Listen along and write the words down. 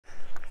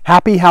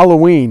Happy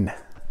Halloween!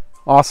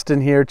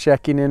 Austin here,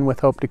 checking in with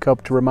Hope to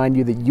Cope to remind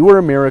you that you are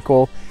a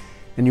miracle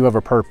and you have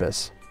a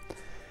purpose.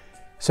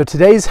 So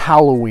today's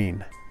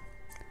Halloween,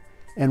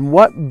 and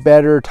what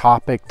better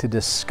topic to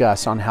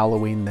discuss on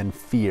Halloween than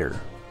fear?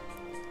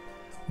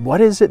 What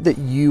is it that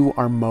you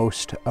are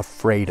most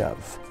afraid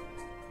of?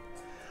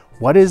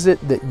 What is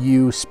it that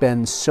you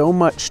spend so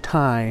much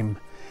time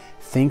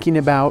thinking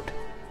about,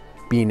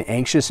 being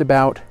anxious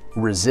about,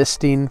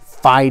 resisting,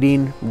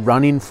 fighting,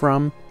 running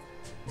from,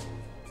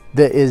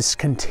 that is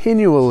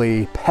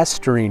continually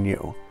pestering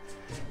you,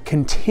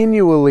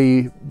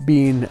 continually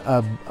being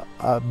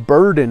a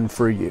burden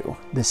for you,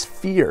 this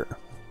fear?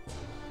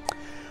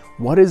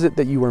 What is it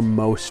that you are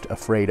most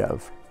afraid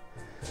of?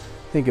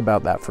 Think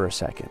about that for a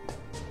second.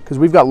 Because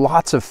we've got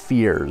lots of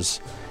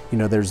fears. You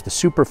know, there's the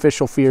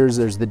superficial fears,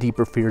 there's the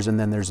deeper fears, and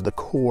then there's the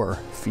core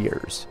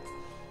fears.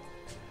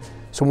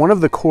 So one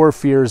of the core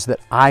fears that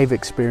I've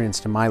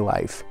experienced in my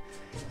life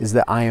is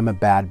that I am a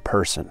bad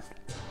person,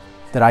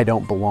 that I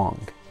don't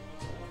belong,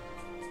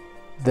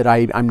 that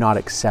I'm not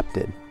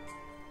accepted.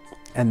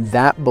 And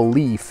that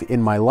belief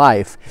in my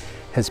life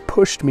has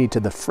pushed me to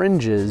the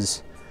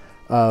fringes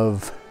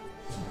of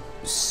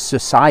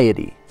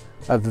society,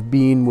 of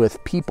being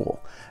with people,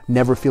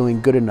 never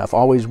feeling good enough,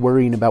 always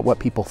worrying about what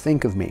people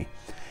think of me.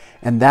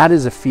 And that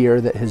is a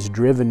fear that has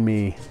driven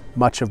me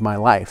much of my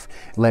life,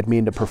 led me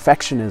into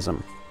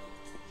perfectionism,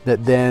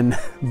 that then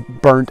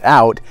burnt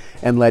out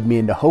and led me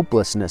into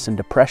hopelessness and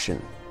depression.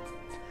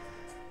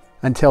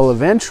 Until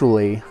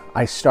eventually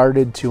I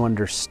started to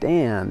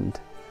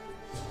understand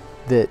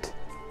that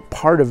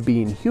part of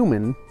being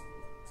human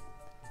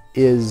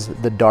is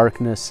the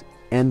darkness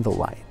and the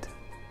light.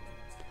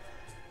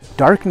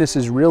 Darkness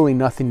is really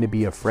nothing to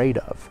be afraid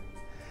of.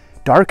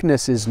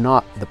 Darkness is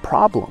not the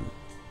problem.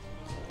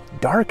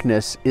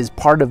 Darkness is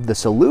part of the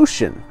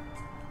solution.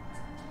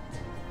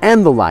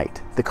 And the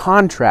light, the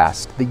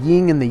contrast, the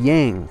yin and the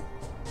yang.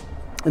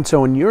 And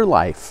so in your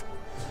life,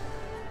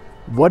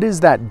 what is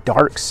that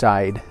dark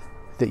side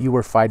that you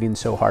were fighting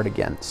so hard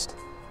against?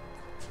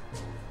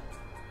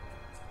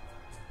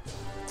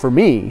 For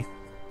me,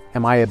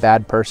 am I a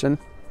bad person?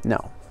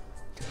 No.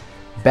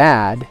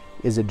 Bad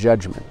is a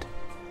judgment.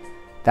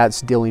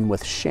 That's dealing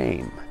with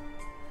shame.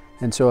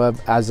 And so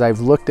as I've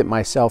looked at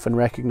myself and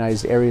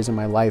recognized areas in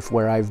my life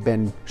where I've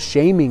been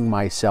shaming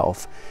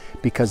myself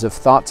because of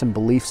thoughts and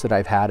beliefs that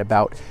I've had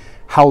about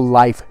how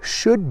life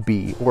should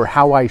be, or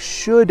how I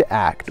should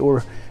act,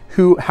 or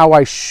how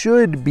I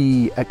should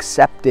be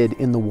accepted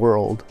in the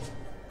world.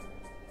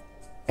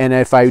 And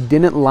if I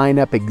didn't line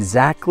up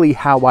exactly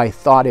how I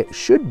thought it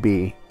should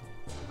be,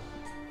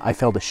 I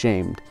felt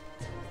ashamed.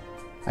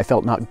 I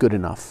felt not good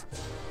enough.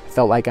 I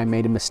felt like I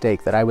made a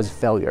mistake, that I was a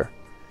failure,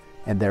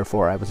 and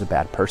therefore I was a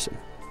bad person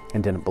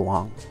and didn't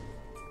belong.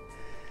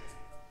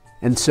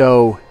 And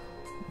so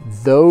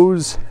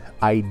those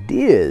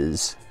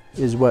ideas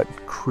is what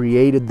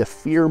created the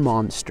fear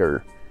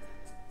monster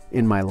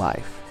in my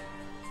life.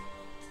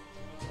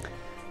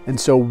 And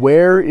so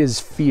where is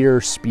fear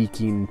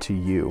speaking to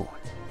you?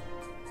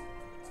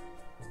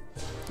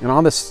 And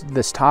on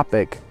this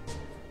topic,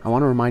 I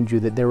want to remind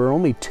you that there are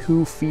only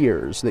two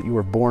fears that you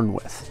were born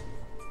with.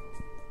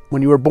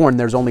 When you were born,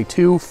 there's only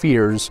two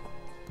fears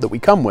that we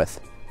come with.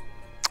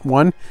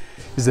 One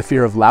is the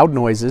fear of loud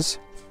noises,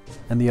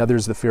 and the other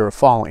is the fear of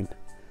falling.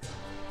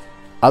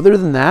 Other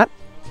than that,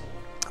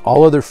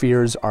 all other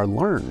fears are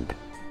learned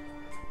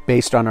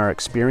based on our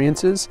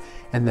experiences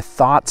and the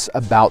thoughts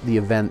about the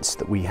events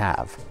that we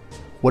have.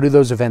 What do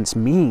those events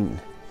mean?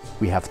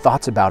 We have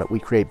thoughts about it, we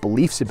create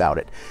beliefs about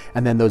it,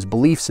 and then those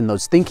beliefs and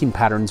those thinking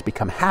patterns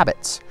become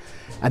habits.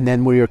 And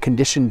then we are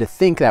conditioned to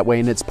think that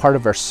way, and it's part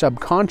of our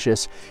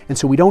subconscious, and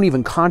so we don't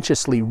even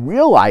consciously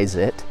realize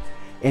it,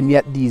 and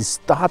yet these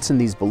thoughts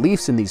and these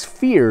beliefs and these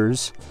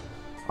fears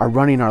are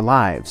running our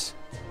lives.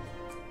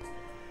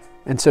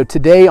 And so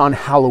today on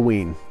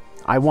Halloween,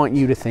 I want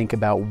you to think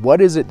about,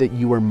 what is it that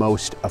you are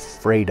most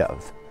afraid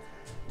of?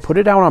 Put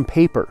it out on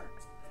paper.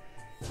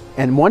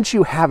 And once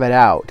you have it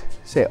out,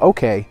 say,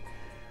 okay,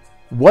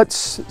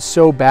 what's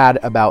so bad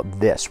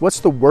about this? What's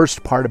the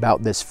worst part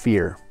about this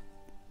fear?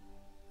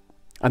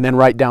 And then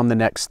write down the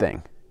next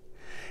thing.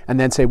 And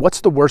then say,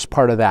 what's the worst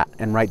part of that?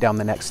 And write down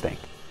the next thing.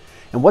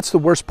 And what's the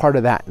worst part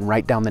of that? And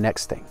write down the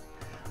next thing.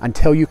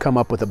 Until you come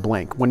up with a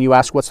blank. When you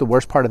ask what's the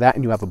worst part of that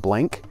and you have a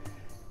blank,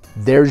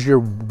 there's your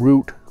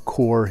root,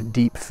 core,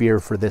 deep fear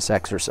for this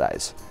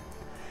exercise.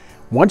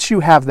 Once you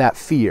have that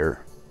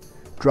fear,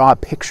 draw a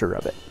picture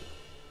of it.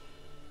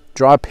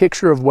 Draw a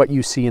picture of what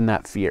you see in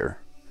that fear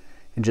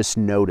and just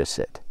notice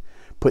it.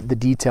 Put the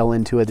detail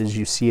into it as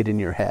you see it in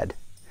your head.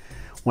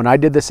 When I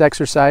did this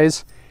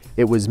exercise,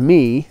 it was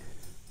me,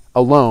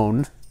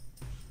 alone,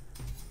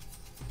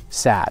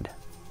 sad.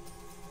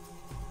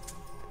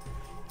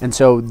 And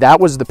so that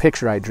was the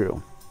picture I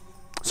drew.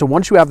 So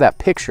once you have that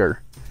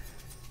picture,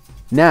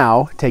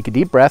 now take a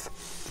deep breath.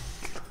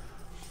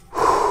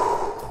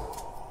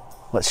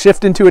 Let's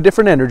shift into a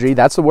different energy.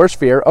 That's the worst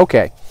fear.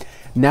 Okay.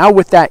 Now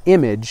with that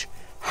image,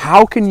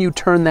 how can you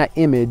turn that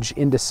image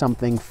into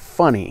something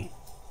funny?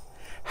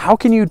 How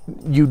can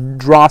you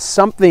draw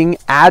something,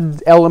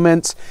 add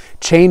elements,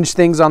 change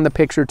things on the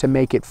picture to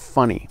make it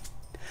funny?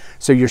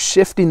 So you're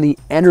shifting the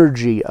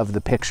energy of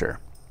the picture.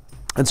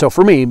 And so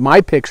for me,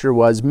 my picture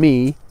was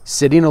me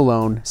sitting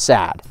alone,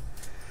 sad.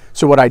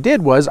 So what I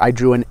did was I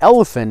drew an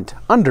elephant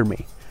under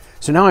me.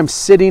 So now I'm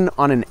sitting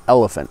on an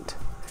elephant.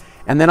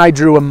 And then I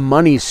drew a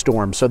money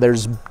storm. So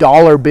there's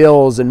dollar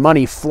bills and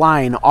money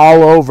flying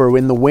all over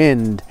in the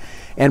wind.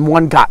 And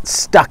one got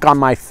stuck on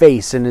my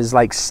face and is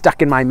like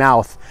stuck in my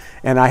mouth.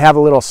 And I have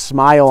a little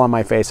smile on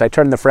my face. I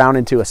turned the frown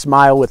into a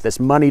smile with this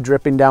money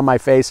dripping down my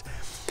face.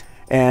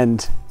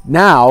 And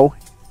now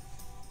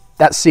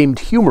that seemed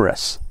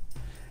humorous.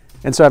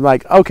 And so I'm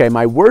like, okay,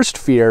 my worst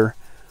fear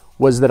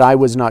was that I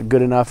was not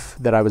good enough,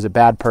 that I was a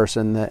bad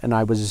person, and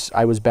I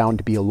was bound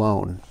to be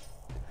alone.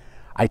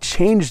 I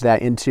changed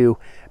that into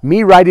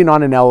me riding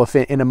on an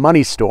elephant in a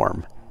money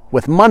storm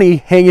with money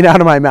hanging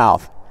out of my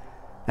mouth.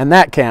 And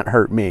that can't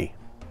hurt me.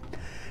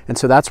 And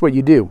so that's what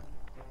you do.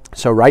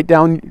 So write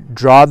down,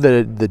 draw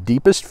the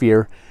deepest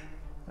fear,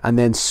 and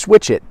then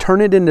switch it, turn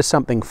it into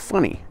something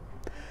funny.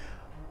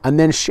 And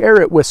then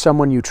share it with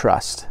someone you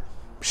trust.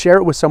 Share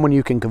it with someone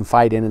you can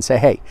confide in and say,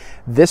 hey,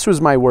 this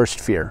was my worst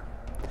fear.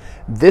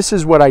 This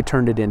is what I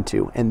turned it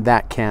into, and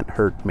that can't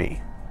hurt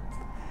me.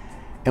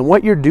 And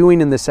what you're doing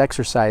in this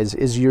exercise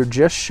is you're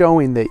just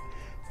showing that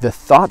the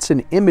thoughts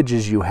and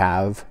images you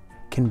have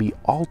can be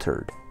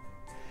altered.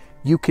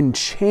 You can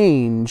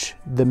change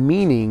the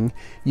meaning,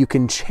 you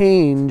can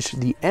change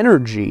the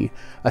energy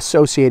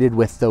associated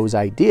with those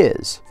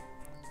ideas.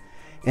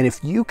 And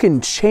if you can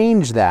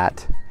change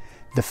that,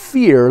 the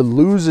fear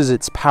loses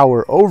its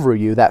power over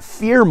you. That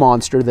fear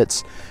monster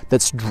that's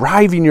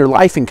driving your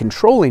life and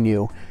controlling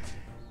you,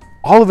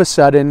 all of a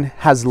sudden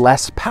has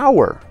less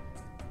power.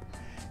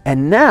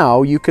 And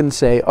now you can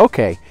say,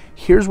 okay,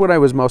 here's what I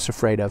was most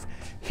afraid of.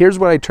 Here's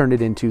what I turned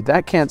it into.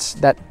 That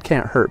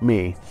can't hurt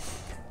me.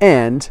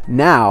 And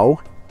now,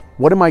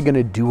 what am I going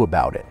to do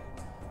about it?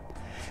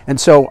 And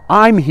so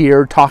I'm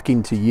here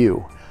talking to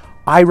you.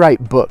 I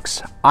write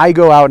books. I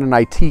go out and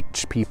I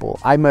teach people.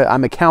 I'm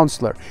a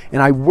counselor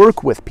and I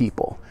work with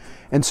people.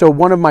 And so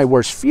one of my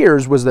worst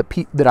fears was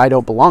that I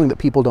don't belong, that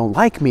people don't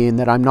like me, and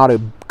that I'm not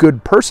a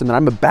good person, that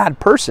I'm a bad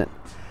person.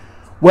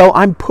 Well,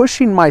 I'm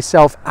pushing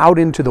myself out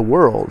into the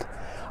world.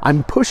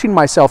 I'm pushing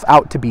myself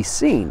out to be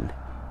seen.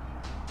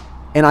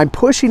 And I'm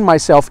pushing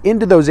myself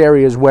into those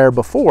areas where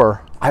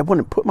before I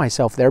wouldn't put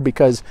myself there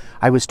because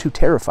I was too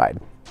terrified.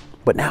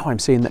 But now I'm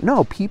saying that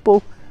no,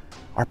 people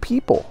are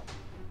people.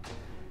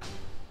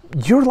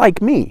 You're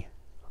like me.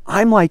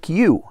 I'm like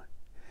you.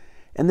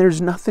 And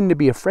there's nothing to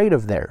be afraid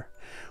of there.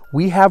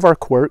 We have our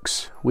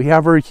quirks. We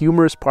have our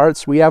humorous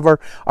parts. We have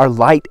our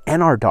light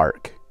and our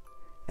dark.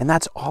 And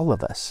that's all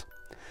of us.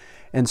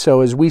 And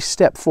so as we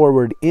step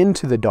forward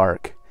into the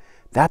dark,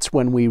 that's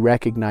when we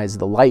recognize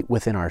the light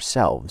within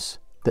ourselves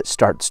that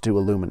starts to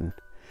illumine.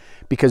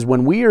 Because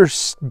when we are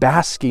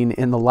basking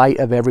in the light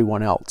of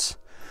everyone else,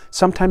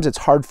 sometimes it's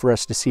hard for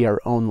us to see our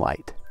own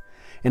light.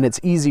 And it's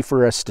easy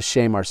for us to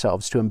shame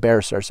ourselves, to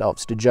embarrass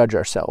ourselves, to judge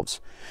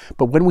ourselves.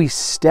 But when we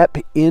step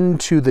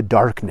into the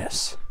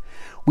darkness,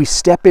 we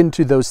step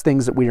into those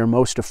things that we are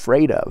most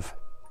afraid of.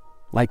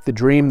 Like the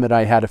dream that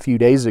I had a few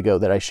days ago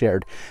that I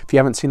shared. If you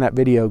haven't seen that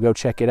video, go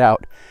check it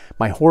out.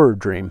 My horror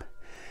dream.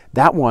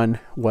 That one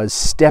was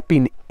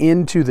stepping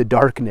into the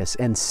darkness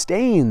and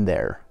staying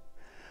there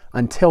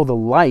until the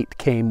light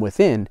came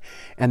within,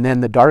 and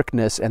then the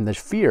darkness and the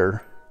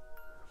fear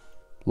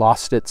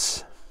lost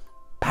its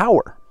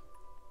power.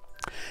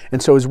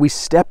 And so as we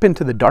step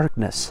into the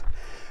darkness,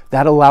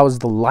 that allows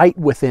the light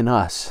within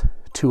us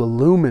to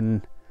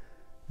illumine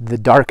the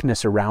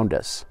darkness around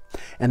us.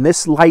 And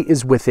this light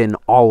is within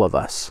all of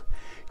us.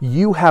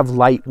 You have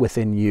light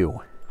within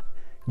you.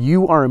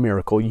 You are a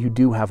miracle. You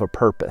do have a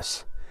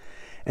purpose.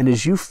 And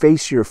as you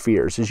face your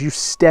fears, as you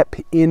step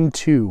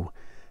into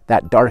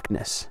that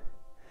darkness,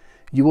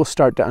 you will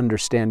start to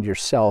understand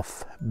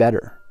yourself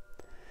better.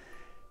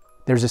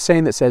 There's a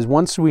saying that says,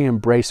 once we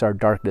embrace our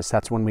darkness,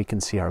 that's when we can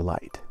see our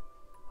light.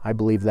 I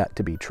believe that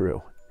to be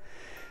true.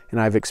 And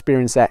I've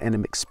experienced that, and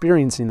I'm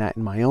experiencing that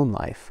in my own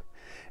life.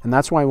 And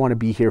that's why I want to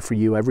be here for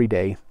you every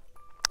day,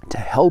 to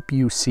help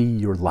you see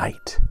your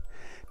light,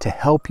 to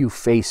help you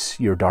face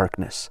your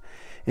darkness,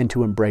 and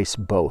to embrace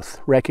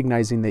both,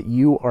 recognizing that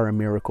you are a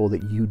miracle,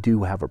 that you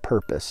do have a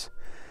purpose.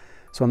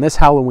 So on this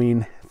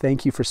Halloween,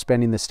 thank you for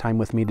spending this time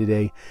with me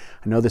today.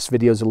 I know this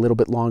video is a little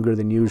bit longer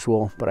than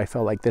usual, but I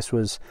felt like this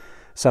was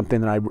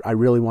something that I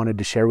really wanted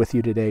to share with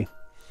you today.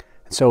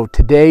 So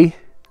today,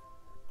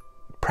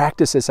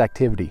 practice this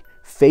activity.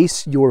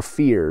 Face your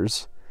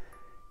fears,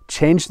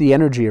 change the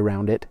energy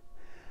around it,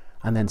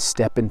 and then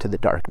step into the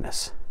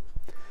darkness.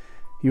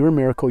 You're a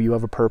miracle, you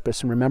have a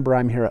purpose, and remember,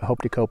 I'm here at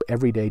Hope to Cope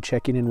every day,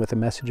 checking in with a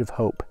message of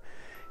hope,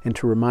 and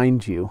to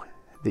remind you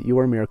that you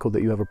are a miracle,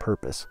 that you have a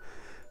purpose.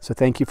 So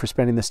thank you for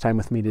spending this time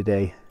with me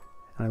today,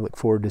 and I look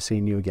forward to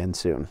seeing you again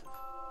soon.